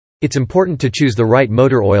It's important to choose the right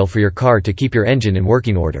motor oil for your car to keep your engine in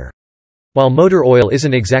working order. While motor oil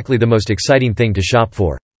isn't exactly the most exciting thing to shop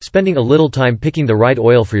for, spending a little time picking the right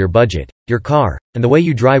oil for your budget, your car, and the way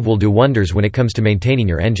you drive will do wonders when it comes to maintaining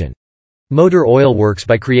your engine. Motor oil works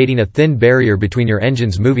by creating a thin barrier between your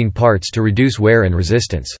engine's moving parts to reduce wear and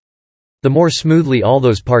resistance. The more smoothly all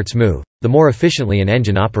those parts move, the more efficiently an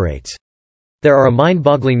engine operates. There are a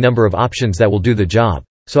mind-boggling number of options that will do the job,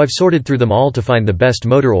 so I've sorted through them all to find the best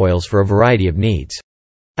motor oils for a variety of needs.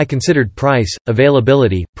 I considered price,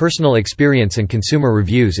 availability, personal experience and consumer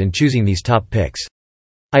reviews in choosing these top picks.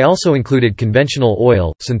 I also included conventional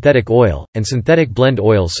oil, synthetic oil, and synthetic blend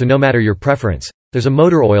oils, so no matter your preference, there's a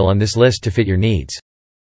motor oil on this list to fit your needs.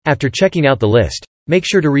 After checking out the list, make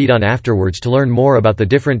sure to read on afterwards to learn more about the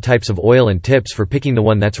different types of oil and tips for picking the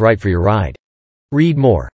one that's right for your ride. Read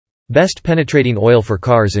more. Best penetrating oil for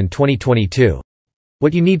cars in 2022.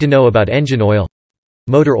 What you need to know about engine oil.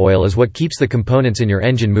 Motor oil is what keeps the components in your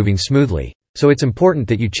engine moving smoothly, so it's important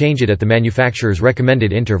that you change it at the manufacturer's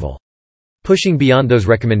recommended interval. Pushing beyond those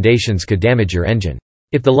recommendations could damage your engine.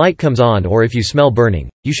 If the light comes on or if you smell burning,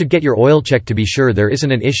 you should get your oil checked to be sure there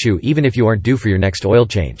isn't an issue even if you aren't due for your next oil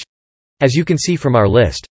change. As you can see from our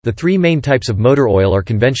list, the three main types of motor oil are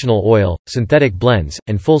conventional oil, synthetic blends,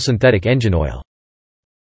 and full synthetic engine oil.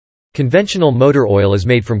 Conventional motor oil is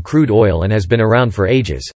made from crude oil and has been around for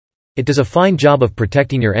ages. It does a fine job of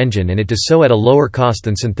protecting your engine, and it does so at a lower cost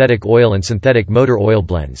than synthetic oil and synthetic motor oil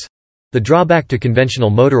blends. The drawback to conventional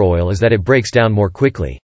motor oil is that it breaks down more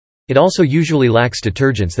quickly. It also usually lacks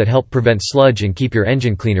detergents that help prevent sludge and keep your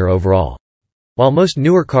engine cleaner overall. While most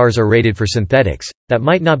newer cars are rated for synthetics, that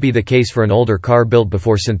might not be the case for an older car built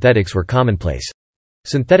before synthetics were commonplace.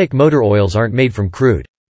 Synthetic motor oils aren't made from crude.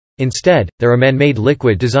 Instead, they're a man-made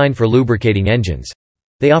liquid designed for lubricating engines.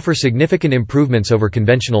 They offer significant improvements over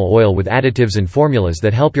conventional oil with additives and formulas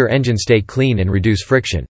that help your engine stay clean and reduce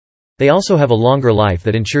friction. They also have a longer life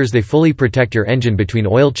that ensures they fully protect your engine between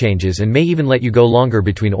oil changes and may even let you go longer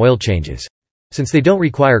between oil changes. Since they don't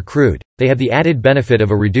require crude, they have the added benefit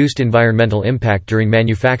of a reduced environmental impact during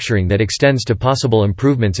manufacturing that extends to possible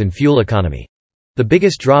improvements in fuel economy. The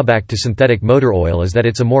biggest drawback to synthetic motor oil is that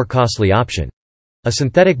it's a more costly option. A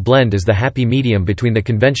synthetic blend is the happy medium between the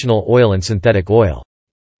conventional oil and synthetic oil.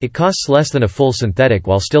 It costs less than a full synthetic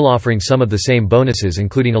while still offering some of the same bonuses,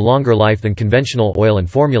 including a longer life than conventional oil and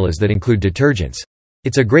formulas that include detergents.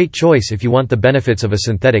 It's a great choice if you want the benefits of a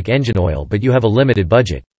synthetic engine oil but you have a limited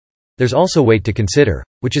budget. There's also weight to consider,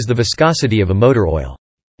 which is the viscosity of a motor oil.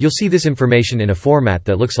 You'll see this information in a format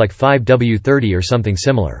that looks like 5W30 or something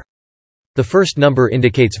similar. The first number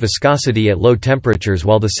indicates viscosity at low temperatures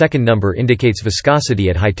while the second number indicates viscosity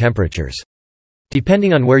at high temperatures.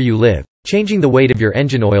 Depending on where you live, changing the weight of your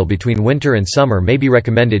engine oil between winter and summer may be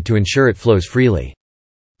recommended to ensure it flows freely.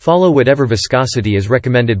 Follow whatever viscosity is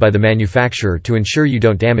recommended by the manufacturer to ensure you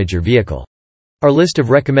don't damage your vehicle. Our list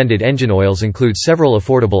of recommended engine oils includes several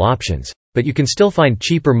affordable options, but you can still find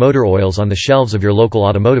cheaper motor oils on the shelves of your local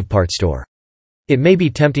automotive parts store. It may be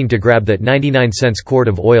tempting to grab that 99-cent quart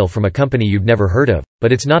of oil from a company you've never heard of,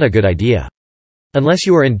 but it's not a good idea. Unless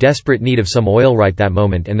you are in desperate need of some oil right that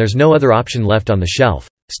moment and there's no other option left on the shelf,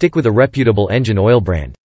 stick with a reputable engine oil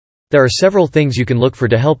brand. There are several things you can look for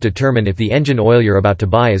to help determine if the engine oil you're about to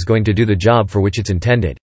buy is going to do the job for which it's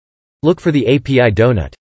intended. Look for the API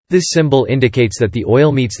donut. This symbol indicates that the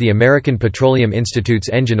oil meets the American Petroleum Institute's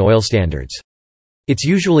engine oil standards. It's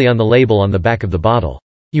usually on the label on the back of the bottle.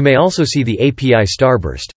 You may also see the API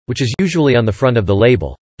starburst, which is usually on the front of the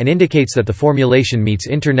label, and indicates that the formulation meets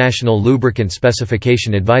International Lubricant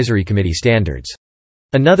Specification Advisory Committee standards.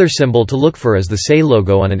 Another symbol to look for is the SAE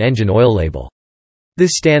logo on an engine oil label.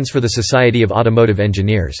 This stands for the Society of Automotive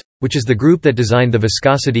Engineers, which is the group that designed the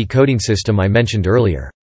viscosity coding system I mentioned earlier.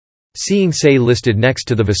 Seeing SAE listed next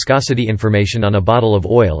to the viscosity information on a bottle of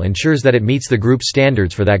oil ensures that it meets the group's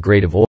standards for that grade of oil.